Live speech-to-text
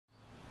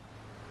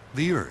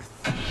The Earth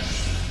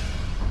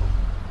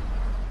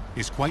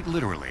is quite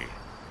literally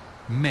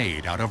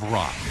made out of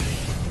rock,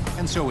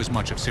 and so is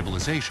much of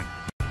civilization.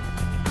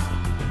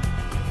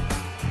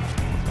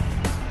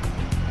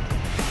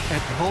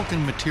 At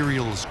Vulcan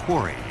Materials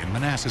Quarry in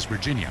Manassas,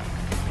 Virginia,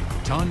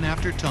 ton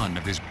after ton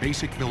of this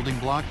basic building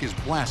block is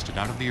blasted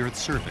out of the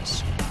Earth's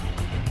surface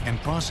and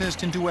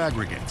processed into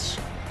aggregates,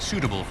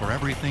 suitable for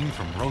everything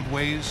from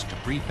roadways to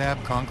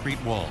prefab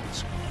concrete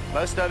walls.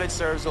 Most of it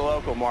serves the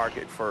local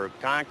market for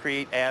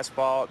concrete,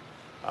 asphalt,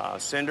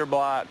 cinder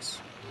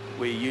blocks.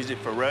 We use it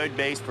for road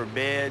base, for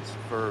beds,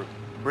 for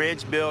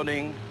bridge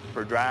building,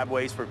 for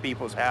driveways for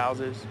people's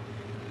houses.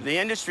 The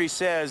industry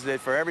says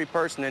that for every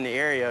person in the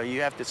area,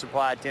 you have to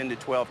supply 10 to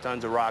 12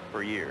 tons of rock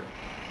per year.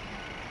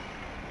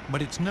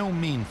 But it's no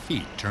mean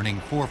feat turning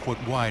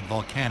 4-foot-wide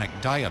volcanic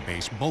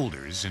diabase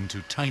boulders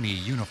into tiny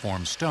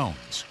uniform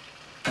stones.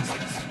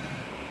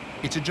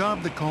 It's a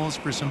job that calls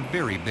for some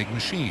very big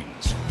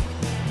machines,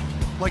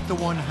 like the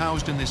one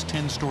housed in this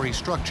 10-story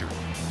structure,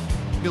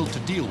 built to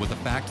deal with the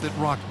fact that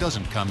rock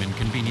doesn't come in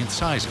convenient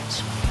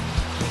sizes.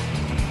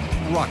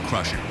 Rock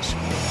crushers.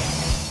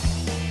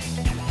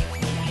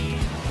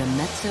 The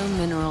Metso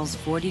Minerals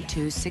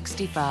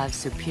 4265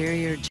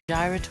 Superior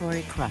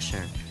Gyratory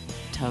Crusher.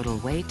 Total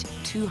weight,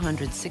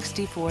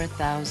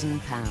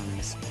 264,000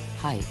 pounds.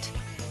 Height,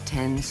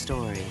 10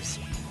 stories.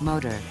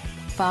 Motor,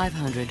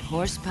 500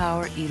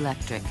 horsepower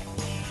electric.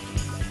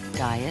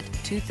 Diet,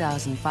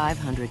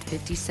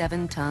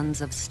 2,557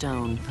 tons of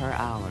stone per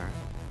hour.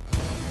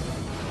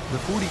 The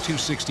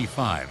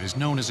 4265 is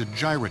known as a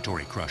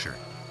gyratory crusher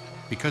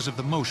because of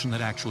the motion that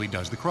actually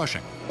does the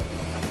crushing.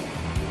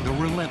 The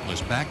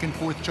relentless back and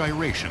forth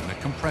gyration that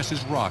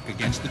compresses rock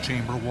against the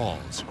chamber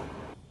walls.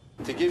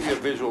 To give you a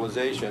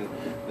visualization,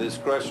 this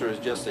crusher is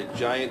just a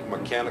giant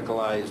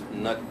mechanicalized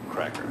nut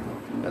cracker.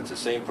 That's the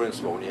same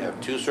principle. When you have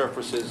two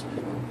surfaces,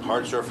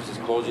 hard surfaces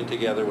closing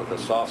together with a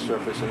soft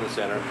surface in the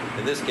center.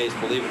 In this case,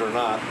 believe it or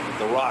not,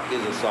 the rock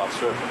is a soft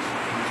surface.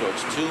 So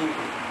it's two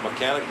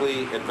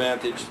mechanically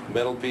advantaged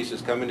metal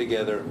pieces coming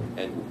together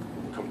and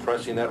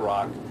compressing that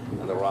rock,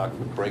 and the rock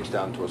breaks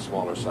down to a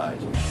smaller size.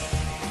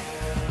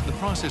 The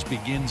process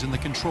begins in the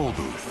control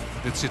booth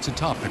that sits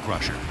atop the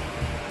crusher,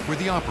 where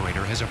the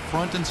operator has a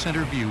front and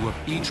center view of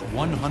each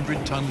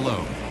 100-ton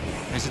load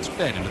as it's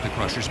fed into the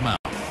crusher's mouth.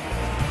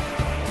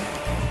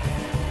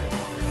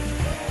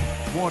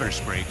 Water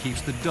spray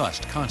keeps the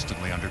dust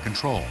constantly under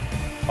control.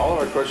 All of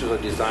our crushers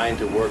are designed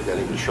to work at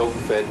a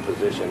choke-fed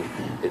position.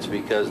 It's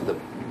because the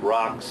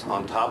rocks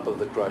on top of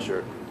the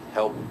crusher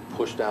help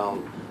push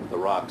down the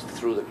rocks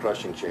through the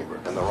crushing chamber,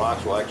 and the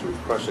rocks will actually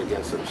crush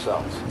against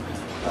themselves.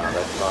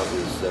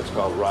 That's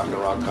called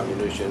rock-to-rock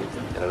comminution,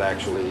 and it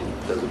actually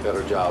does a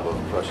better job of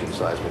crushing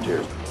size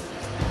materials.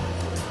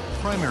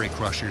 Primary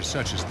crushers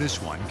such as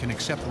this one can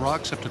accept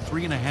rocks up to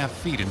 3.5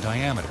 feet in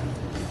diameter.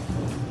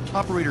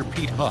 Operator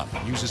Pete Huff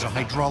uses a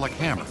hydraulic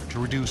hammer to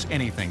reduce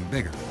anything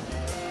bigger.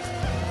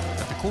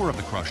 At the core of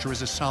the crusher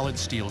is a solid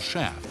steel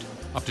shaft,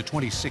 up to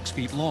 26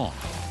 feet long.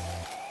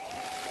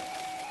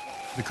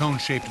 The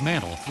cone-shaped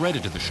mantle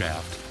threaded to the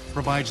shaft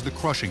provides the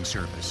crushing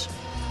surface.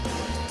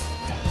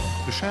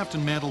 The shaft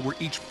and mantle were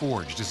each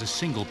forged as a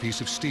single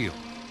piece of steel.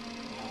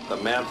 The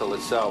mantle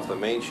itself, the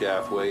main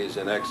shaft, weighs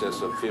in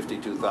excess of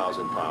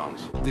 52,000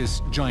 pounds.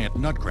 This giant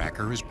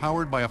nutcracker is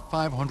powered by a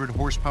 500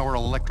 horsepower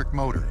electric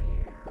motor.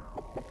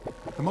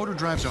 The motor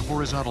drives a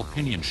horizontal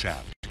pinion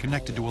shaft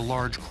connected to a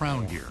large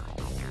crown gear,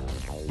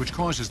 which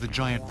causes the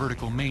giant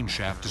vertical main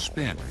shaft to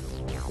spin.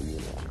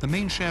 The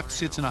main shaft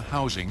sits in a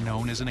housing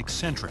known as an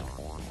eccentric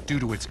due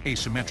to its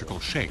asymmetrical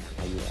shape.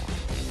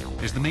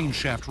 As the main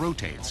shaft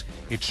rotates,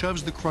 it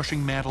shoves the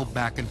crushing mantle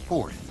back and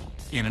forth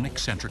in an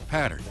eccentric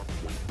pattern,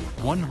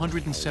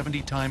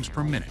 170 times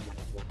per minute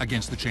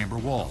against the chamber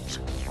walls.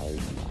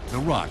 The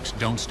rocks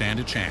don't stand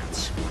a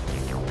chance.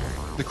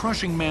 The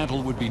crushing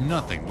mantle would be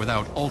nothing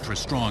without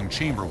ultra-strong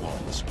chamber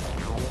walls.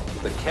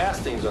 The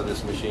castings on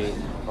this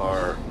machine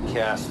are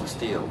cast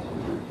steel.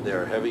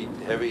 They're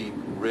heavy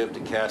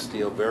ribbed cast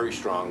steel, very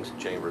strong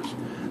chambers.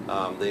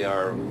 They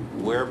are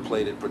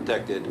wear-plated,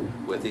 protected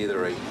with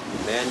either a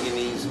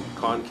manganese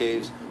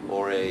concaves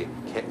or a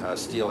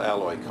steel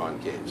alloy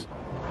concaves.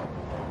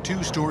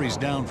 2 stories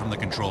down from the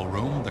control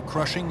room, the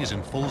crushing is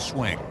in full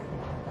swing.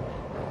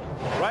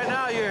 Right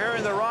now you're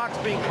hearing the rocks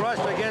being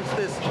crushed against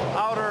this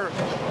outer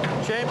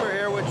chamber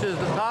here, which is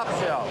the top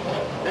shell.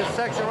 This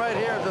section right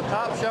here is the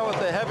top shell with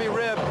the heavy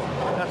rib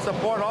that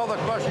support all the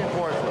crushing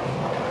forces.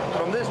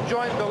 From this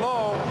joint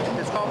below,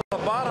 it's called the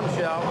bottom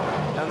shell,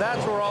 and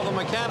that's where all the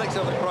mechanics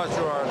of the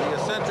crusher are. The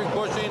eccentric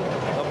bushing,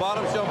 the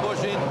bottom shell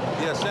bushing,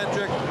 the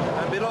eccentric,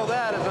 and below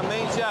that is a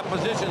main shaft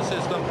position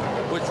system,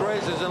 which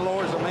raises and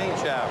lowers the main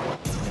shaft.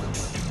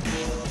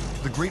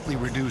 The greatly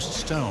reduced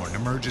stone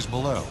emerges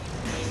below.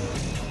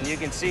 You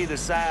can see the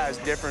size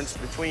difference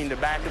between the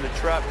back of the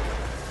truck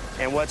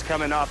and what's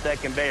coming off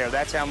that conveyor.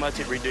 That's how much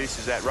it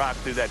reduces that rock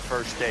through that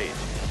first stage.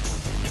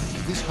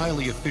 This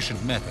highly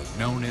efficient method,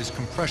 known as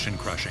compression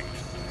crushing,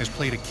 has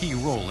played a key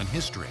role in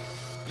history.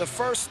 The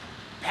first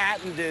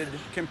patented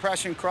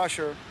compression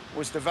crusher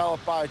was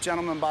developed by a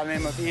gentleman by the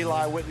name of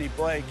Eli Whitney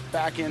Blake.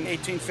 Back in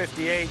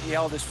 1858, he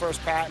held his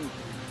first patent.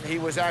 He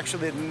was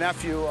actually the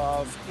nephew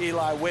of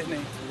Eli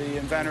Whitney, the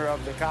inventor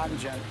of the cotton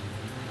gin.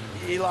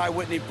 Eli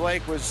Whitney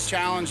Blake was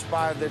challenged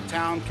by the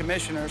town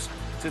commissioners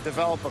to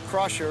develop a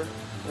crusher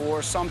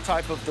or some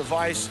type of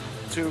device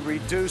to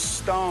reduce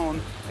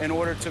stone in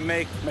order to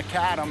make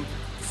macadam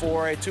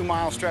for a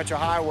 2-mile stretch of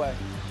highway.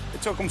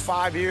 It took him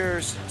 5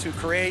 years to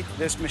create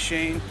this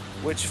machine,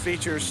 which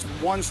features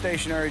one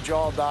stationary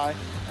jaw die,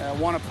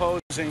 one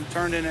opposing,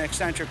 turned in an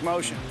eccentric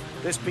motion.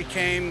 This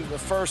became the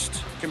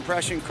first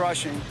compression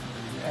crushing,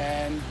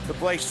 and the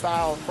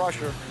Blake-style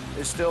crusher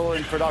is still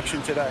in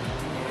production today.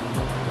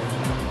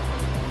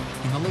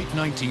 In the late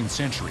 19th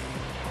century,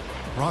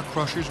 rock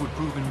crushers would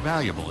prove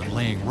invaluable in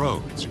laying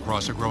roads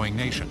across a growing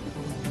nation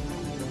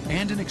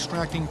and in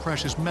extracting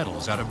precious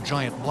metals out of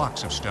giant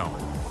blocks of stone.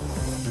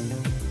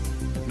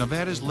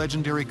 Nevada's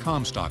legendary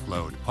Comstock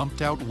lode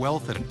pumped out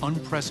wealth at an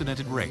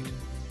unprecedented rate,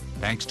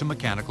 thanks to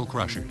mechanical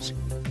crushers.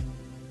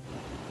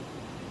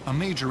 A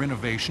major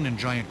innovation in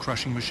giant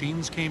crushing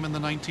machines came in the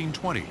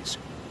 1920s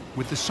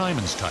with the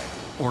Simon's type,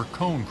 or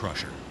cone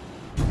crusher.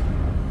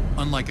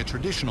 Unlike a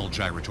traditional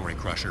gyratory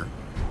crusher,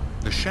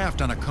 the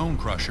shaft on a cone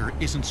crusher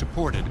isn't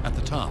supported at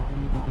the top.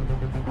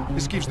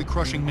 This gives the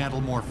crushing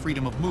mantle more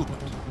freedom of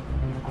movement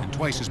and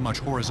twice as much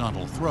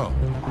horizontal throw.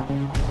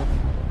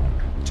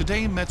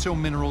 Today, Metso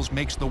Minerals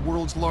makes the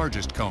world's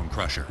largest cone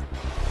crusher,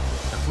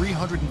 a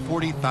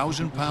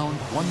 340,000-pound,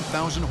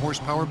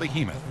 1,000-horsepower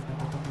behemoth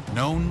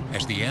known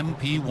as the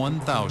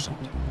MP1000,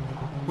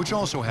 which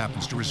also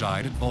happens to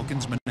reside at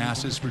Vulcan's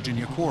Manassas,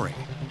 Virginia quarry.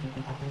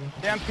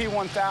 The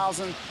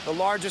MP1000, the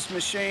largest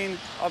machine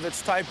of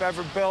its type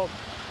ever built,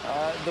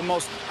 the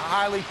most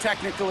highly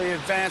technically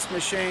advanced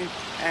machine,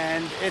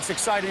 and it's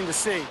exciting to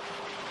see.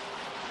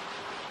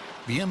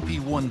 The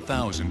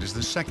MP1000 is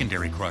the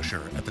secondary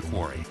crusher at the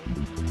quarry.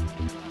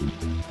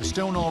 The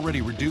stone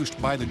already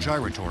reduced by the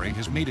gyratory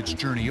has made its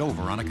journey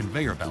over on a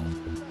conveyor belt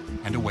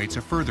and awaits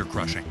a further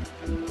crushing.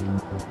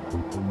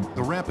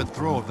 The rapid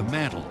throw of the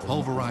mantle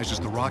pulverizes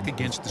the rock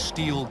against the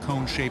steel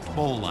cone-shaped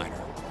bowl liner.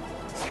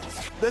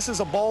 This is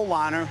a bowl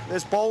liner.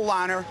 This bowl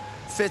liner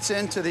fits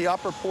into the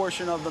upper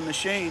portion of the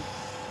machine.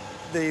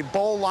 The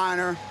bowl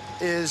liner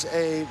is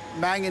a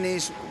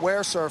manganese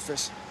wear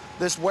surface.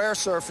 This wear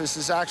surface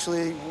is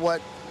actually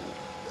what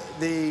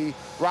the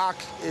rock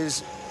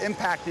is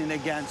impacting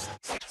against.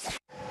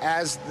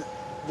 As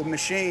the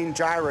machine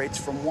gyrates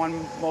from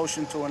one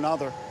motion to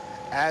another,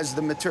 as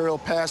the material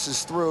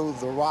passes through,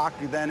 the rock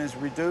then is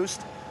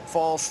reduced,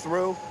 falls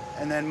through,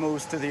 and then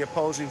moves to the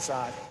opposing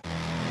side.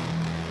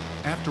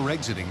 After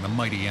exiting the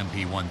mighty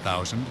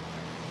MP1000,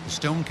 the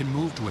stone can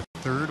move to a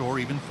third or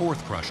even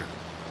fourth crusher,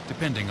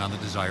 depending on the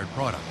desired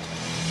product.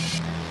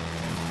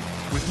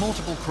 With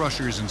multiple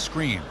crushers and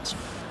screens,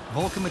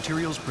 Vulcan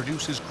Materials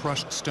produces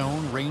crushed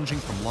stone ranging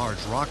from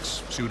large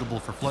rocks suitable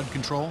for flood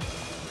control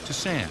to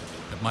sand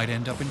that might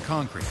end up in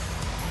concrete.